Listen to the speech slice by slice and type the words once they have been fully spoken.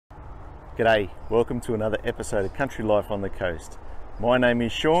G'day, welcome to another episode of Country Life on the Coast. My name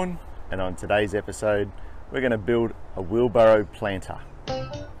is Sean, and on today's episode we're going to build a wheelbarrow planter.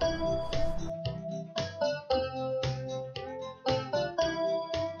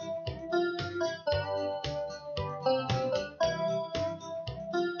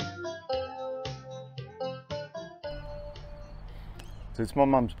 So it's my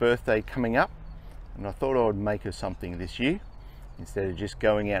mum's birthday coming up, and I thought I would make her something this year instead of just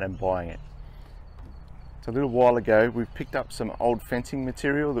going out and buying it. So a little while ago we picked up some old fencing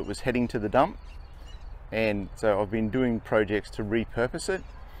material that was heading to the dump, and so I've been doing projects to repurpose it.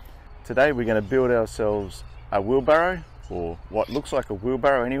 Today we're going to build ourselves a wheelbarrow, or what looks like a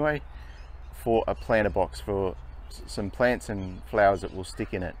wheelbarrow anyway, for a planter box for some plants and flowers that will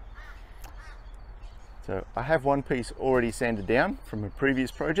stick in it. So I have one piece already sanded down from a previous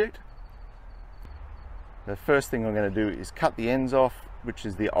project. The first thing I'm going to do is cut the ends off, which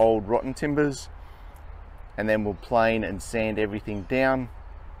is the old rotten timbers, and then we'll plane and sand everything down,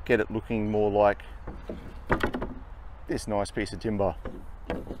 get it looking more like this nice piece of timber.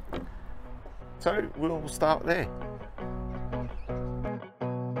 So we'll start there.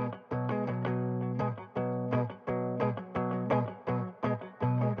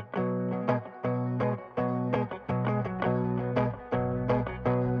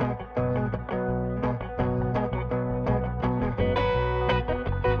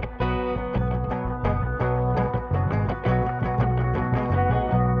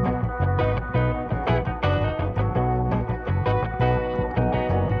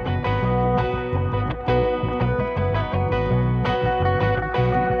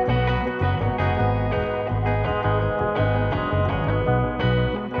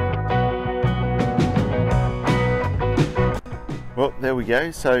 Well, there we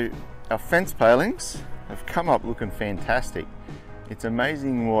go. So our fence palings have come up looking fantastic. It's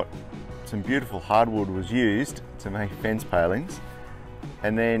amazing what some beautiful hardwood was used to make fence palings,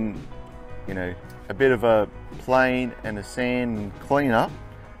 and then, you know, a bit of a plane and a sand and clean up.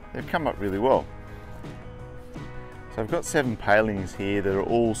 They've come up really well. So I've got 7 palings here that are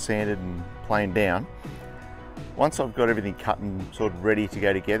all sanded and planed down. Once I've got everything cut and sort of ready to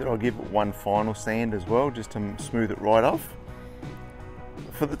go together, I'll give it one final sand as well, just to smooth it right off.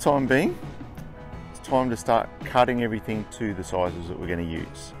 For the time being, it's time to start cutting everything to the sizes that we're going to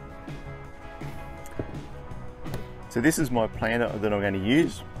use. So this is my planter that I'm going to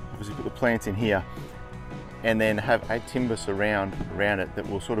use. Obviously put the plants in here and then have a timber surround around it that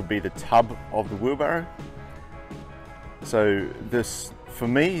will sort of be the tub of the wheelbarrow. So this, for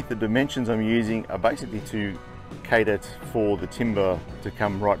me, the dimensions I'm using are basically to cater for the timber to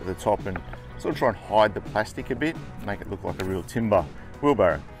come right to the top and sort of try and hide the plastic a bit, make it look like a real timber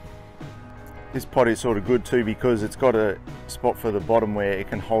wheelbarrow. This pot is sort of good too because it's got a spot for the bottom where it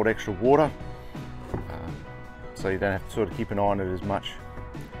can hold extra water, so you don't have to sort of keep an eye on it as much.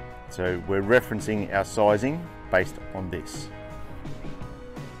 So we're referencing our sizing based on this.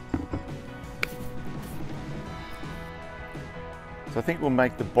 So I think we'll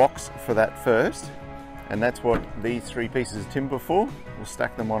make the box for that first, and that's what these 3 pieces of timber for. We'll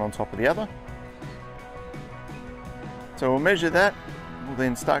stack them one on top of the other. So we'll measure that. We'll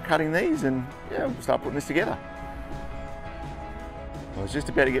then start cutting these, and yeah, we'll start putting this together. I was just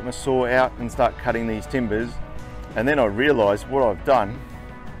about to get my saw out and start cutting these timbers, and then I realised what I've done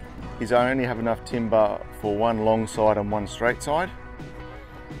is I only have enough timber for one long side and one straight side,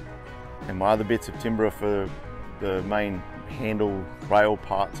 and my other bits of timber are for the main handle rail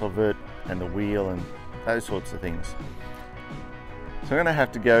parts of it and the wheel and those sorts of things. So I'm going to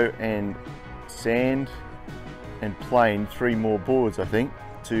have to go and sand and plane 3 more boards, I think,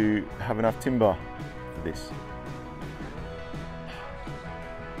 to have enough timber for this.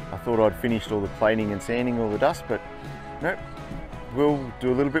 I thought I'd finished all the planing and sanding all the dust, but no, we'll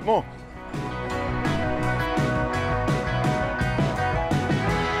do a little bit more.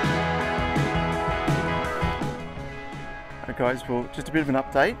 Okay guys, well, just a bit of an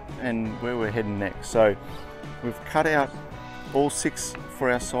update and where we're heading next. So we've cut out all 6 for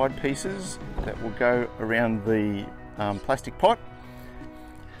our side pieces that will go around the plastic pot.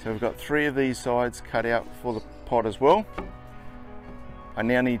 So we've got 3 of these sides cut out for the pot as well. I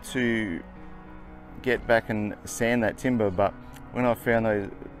now need to get back and sand that timber, but when I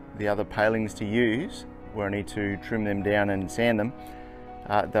found the other palings to use, where I need to trim them down and sand them,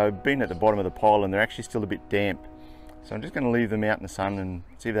 they've been at the bottom of the pile and they're actually still a bit damp. So I'm just going to leave them out in the sun and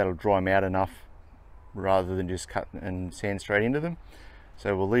see if that'll dry them out enough, rather than just cut and sand straight into them.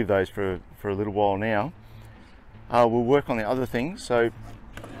 So we'll leave those for a little while now. We'll work on the other things. So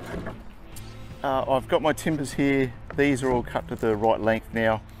I've got my timbers here. These are all cut to the right length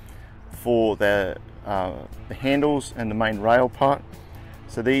now. for the handles and the main rail part.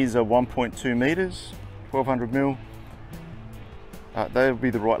 So these are 1.2 meters, 1200 mil. They'll be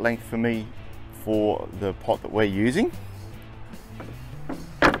the right length for me for the pot that we're using.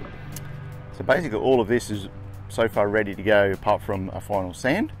 So basically all of this is so far ready to go apart from a final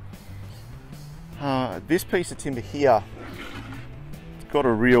sand. This piece of timber here, it's got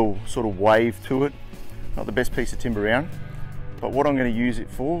a real sort of wave to it. Not the best piece of timber around, but what I'm going to use it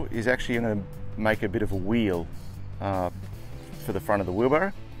for is actually I'm going to make a bit of a wheel for the front of the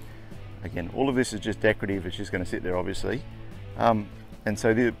wheelbarrow. Again, all of this is just decorative, it's just going to sit there obviously. And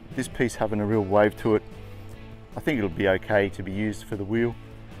so this piece having a real wave to it, I think it'll be okay to be used for the wheel.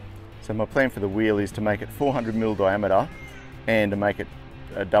 So my plan for the wheel is to make it 400 mil diameter and to make it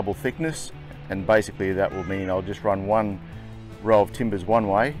a double thickness, and basically that will mean I'll just run one row of timbers one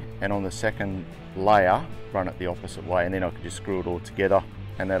way and on the second layer run it the opposite way, and then I can just screw it all together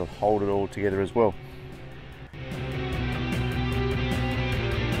and that'll hold it all together as well.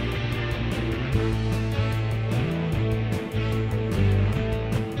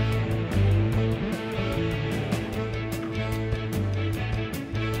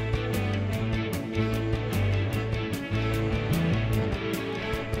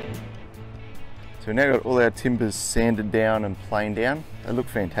 So we've now got all our timbers sanded down and planed down. They look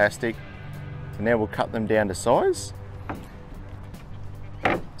fantastic. So now we'll cut them down to size.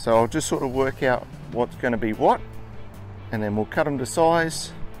 So I'll just sort of work out what's going to be what, and then we'll cut them to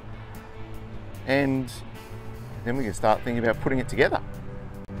size, and then we can start thinking about putting it together.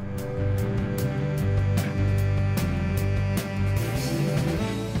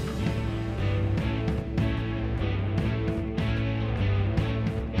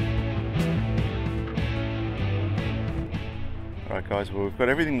 Alright guys, well we've got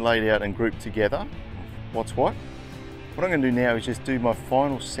everything laid out and grouped together, what's what. What I'm going to do now is just do my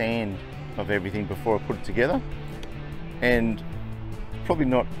final sand of everything before I put it together. And probably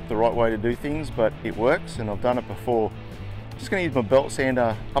not the right way to do things, but it works and I've done it before. Just going to use my belt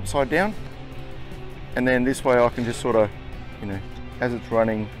sander upside down, and then this way I can just sort of, you know, as it's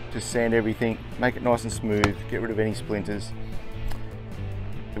running, just sand everything, make it nice and smooth, get rid of any splinters.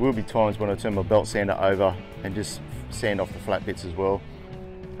 There will be times when I turn my belt sander over and just sand off the flat bits as well.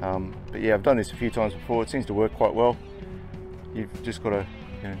 But yeah, I've done this a few times before. It seems to work quite well. You've just got to,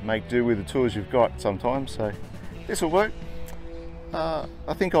 you know, make do with the tools you've got sometimes, so this will work. I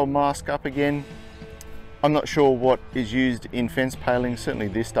think I'll mask up again. I'm not sure what is used in fence palings. Certainly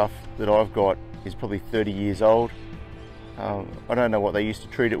this stuff that I've got is probably 30 years old. I don't know what they used to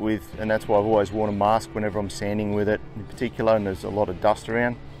treat it with, and that's why I've always worn a mask whenever I'm sanding with it in particular, and there's a lot of dust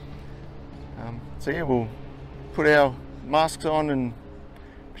around. So yeah, we'll put our masks on and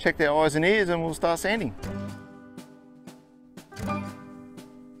protect our eyes and ears, and we'll start sanding.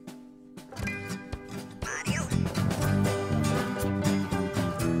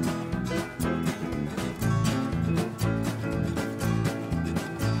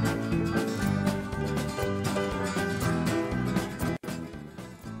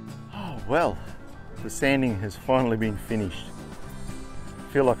 Well, the sanding has finally been finished.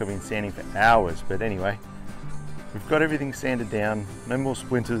 I feel like I've been sanding for hours, but anyway, we've got everything sanded down, no more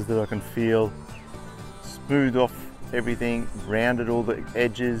splinters that I can feel, smoothed off everything, rounded all the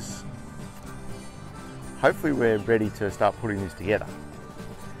edges. Hopefully we're ready to start putting this together.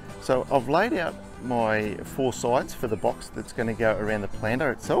 So I've laid out my 4 sides for the box that's going to go around the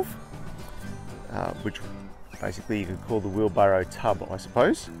planter itself, which basically you could call the wheelbarrow tub, I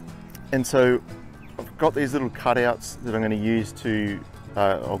suppose. And so I've got these little cutouts that I'm going to use to,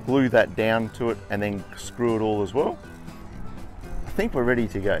 I'll glue that down to it and then screw it all as well. I think we're ready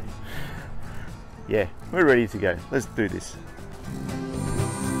to go. Yeah, we're ready to go. Let's do this.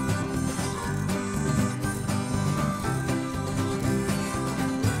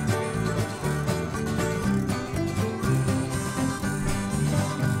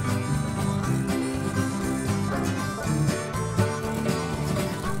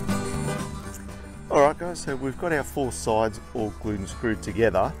 Alright guys, so we've got our 4 sides all glued and screwed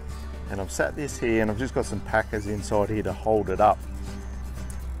together, and I've sat this here and I've just got some packers inside here to hold it up.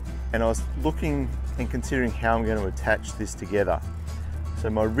 And I was looking and considering how I'm going to attach this together. So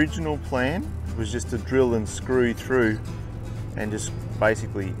my original plan was just to drill and screw through, and just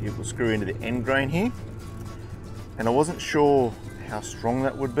basically it will screw into the end grain here. And I wasn't sure how strong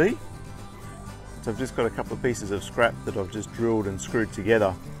that would be. So I've just got a couple of pieces of scrap that I've just drilled and screwed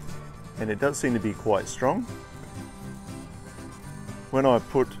together. And it does seem to be quite strong. When I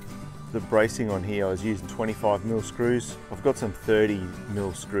put the bracing on here, I was using 25mm screws. I've got some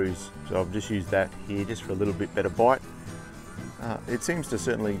 30mm screws, so I've just used that here just for a little bit better bite. It seems to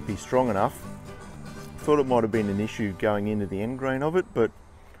certainly be strong enough. Thought it might have been an issue going into the end grain of it, but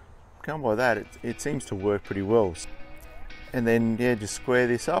going by that, it seems to work pretty well. And then, yeah, just square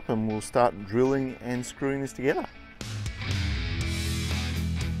this up and we'll start drilling and screwing this together.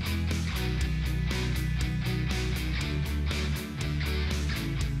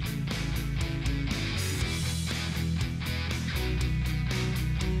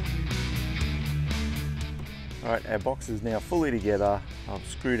 Alright, our box is now fully together. I've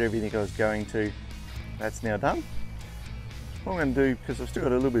screwed everything I was going to. That's now done. What I'm going to do, because I've still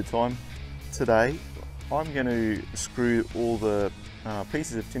got a little bit of time today, I'm going to screw all the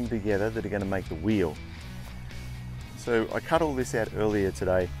pieces of timber together that are going to make the wheel. So I cut all this out earlier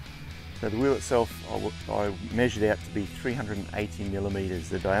today. So the wheel itself, I measured out to be 380 millimeters,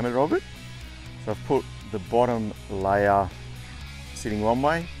 the diameter of it. So I've put the bottom layer sitting one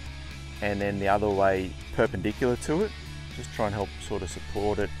way and then the other way perpendicular to it. Just try and help sort of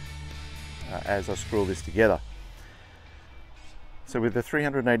support it as I screw all this together. So with the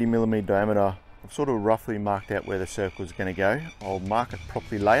 380 millimeter diameter, I've sort of roughly marked out where the circle is going to go. I'll mark it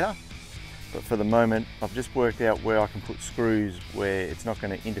properly later, but for the moment I've just worked out where I can put screws where it's not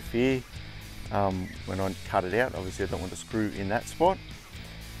going to interfere when I cut it out. Obviously I don't want to screw in that spot.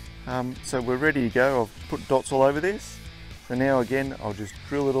 So we're ready to go. I've put dots all over this. So now again I'll just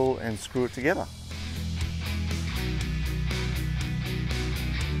drill it all and screw it together.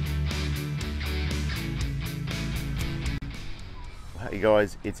 Hey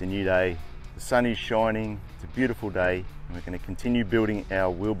guys, it's a new day. The sun is shining, it's a beautiful day, and we're going to continue building our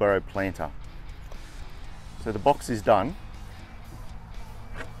wheelbarrow planter. So the box is done,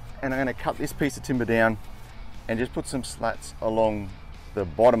 and I'm going to cut this piece of timber down and just put some slats along the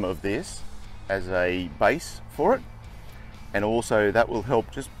bottom of this as a base for it, and also that will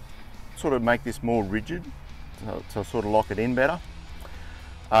help just sort of make this more rigid to sort of lock it in better,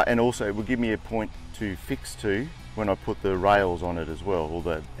 and also it will give me a point to fix to when I put the rails on it as well, or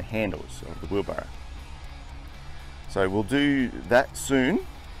the handles of the wheelbarrow. So we'll do that soon.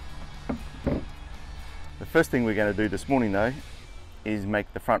 The first thing we're going to do this morning though is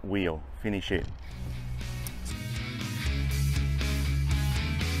make the front wheel, finish it.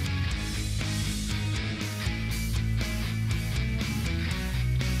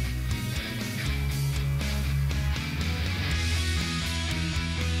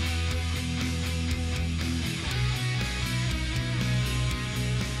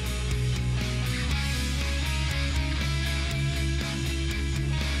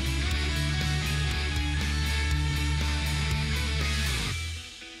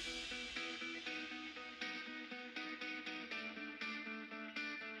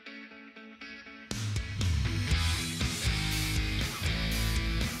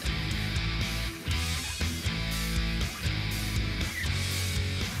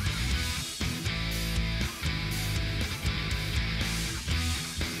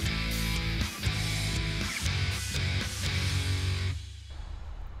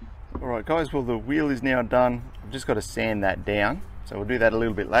 Alright guys, well the wheel is now done. I've just got to sand that down, so we'll do that a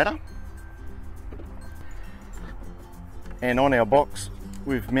little bit later. And on our box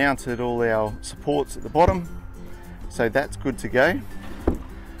we've mounted all our supports at the bottom, so that's good to go.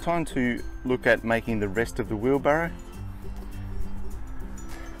 Time to look at making the rest of the wheelbarrow.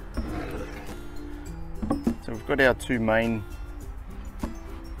 So we've got our two main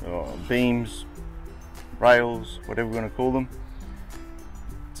beams, rails, whatever we want to call them.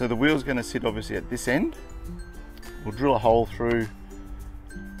 So the wheel's going to sit obviously at this end. We'll drill a hole through.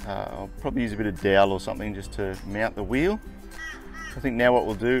 I'll probably use a bit of dowel or something just to mount the wheel. I think now what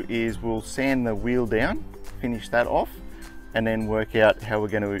we'll do is we'll sand the wheel down, finish that off, and then work out how we're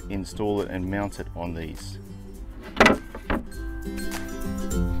going to install it and mount it on these.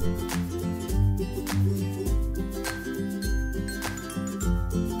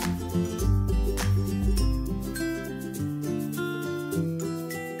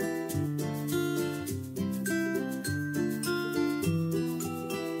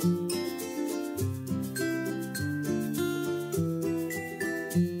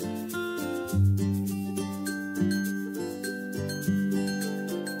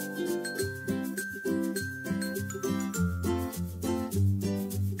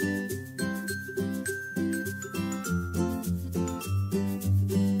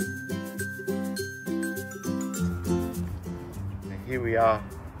 Here we are.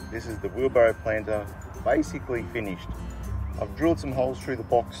 This is the wheelbarrow planter basically finished. I've drilled some holes through the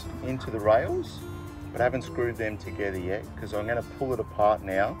box into the rails, but I haven't screwed them together yet because I'm going to pull it apart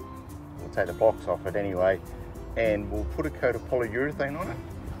now. We'll take the box off it anyway, and we'll put a coat of polyurethane on it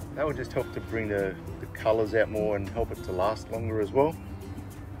that will just help to bring the colours out more and help it to last longer as well.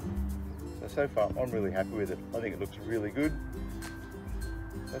 So far I'm really happy with it. I think it looks really good.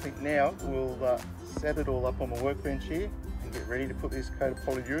 I think now we'll set it all up on my workbench here and get ready to put this coat of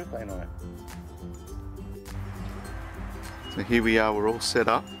polyurethane on it. So here we are, we're all set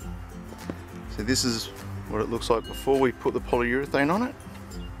up. So this is what it looks like before we put the polyurethane on it.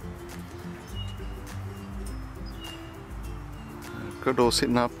 Got it all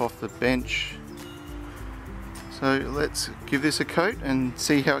sitting up off the bench. So let's give this a coat and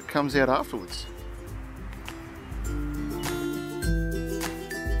see how it comes out afterwards.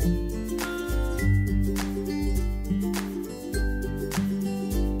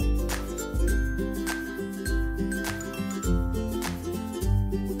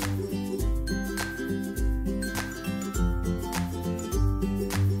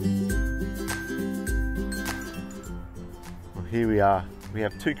 Here we are, we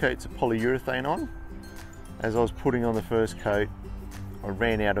have 2 coats of polyurethane on. As I was putting on the first coat, I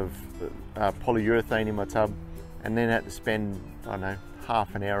ran out of polyurethane in my tub and then had to spend, I don't know,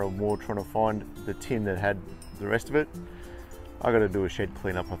 half an hour or more trying to find the tin that had the rest of it. I got to do a shed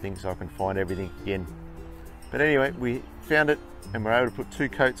cleanup, I think, so I can find everything again. But anyway, we found it and we're able to put 2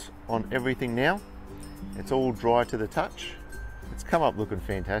 coats on everything now. It's all dry to the touch. It's come up looking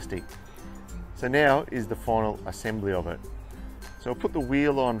fantastic. So now is the final assembly of it. So I'll put the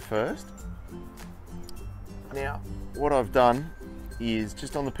wheel on first. Now, what I've done is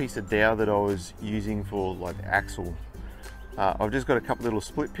just on the piece of dowel that I was using for like the axle, I've just got a couple little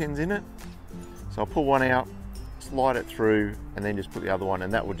split pins in it. So I'll pull one out, slide it through, and then just put the other one,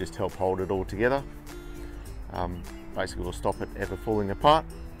 and that will just help hold it all together. Basically we'll stop it ever falling apart,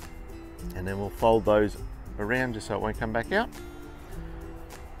 and then we'll fold those around just so it won't come back out.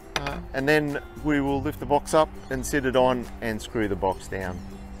 And then we will lift the box up and sit it on and screw the box down.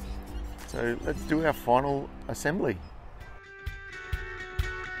 So let's do our final assembly.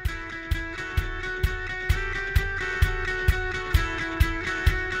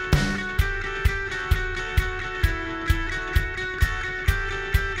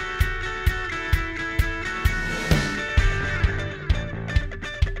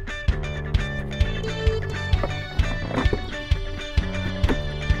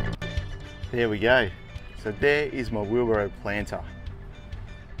 There we go. So there is my wheelbarrow planter.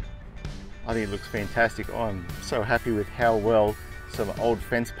 I think it looks fantastic. I'm so happy with how well some old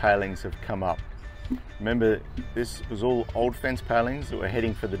fence palings have come up. Remember, this was all old fence palings that were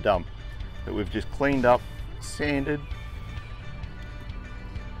heading for the dump that we've just cleaned up, sanded,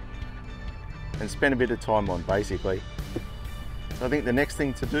 and spent a bit of time on basically. So I think the next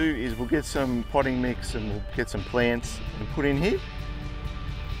thing to do is we'll get some potting mix and we'll get some plants and put in here,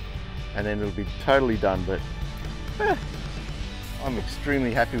 and then it'll be totally done. But I'm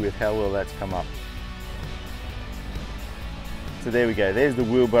extremely happy with how well that's come up. So there we go, there's the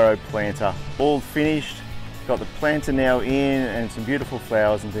wheelbarrow planter, all finished. Got the planter now in and some beautiful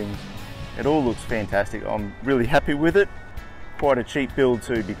flowers and things. It all looks fantastic. I'm really happy with it. Quite a cheap build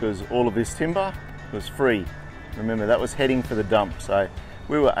too, because all of this timber was free. Remember, that was heading for the dump, so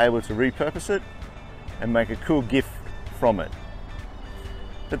we were able to repurpose it and make a cool gift from it.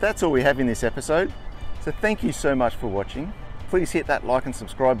 But that's all we have in this episode. So thank you so much for watching. Please hit that like and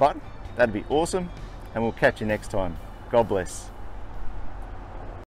subscribe button. That'd be awesome. And we'll catch you next time. God bless.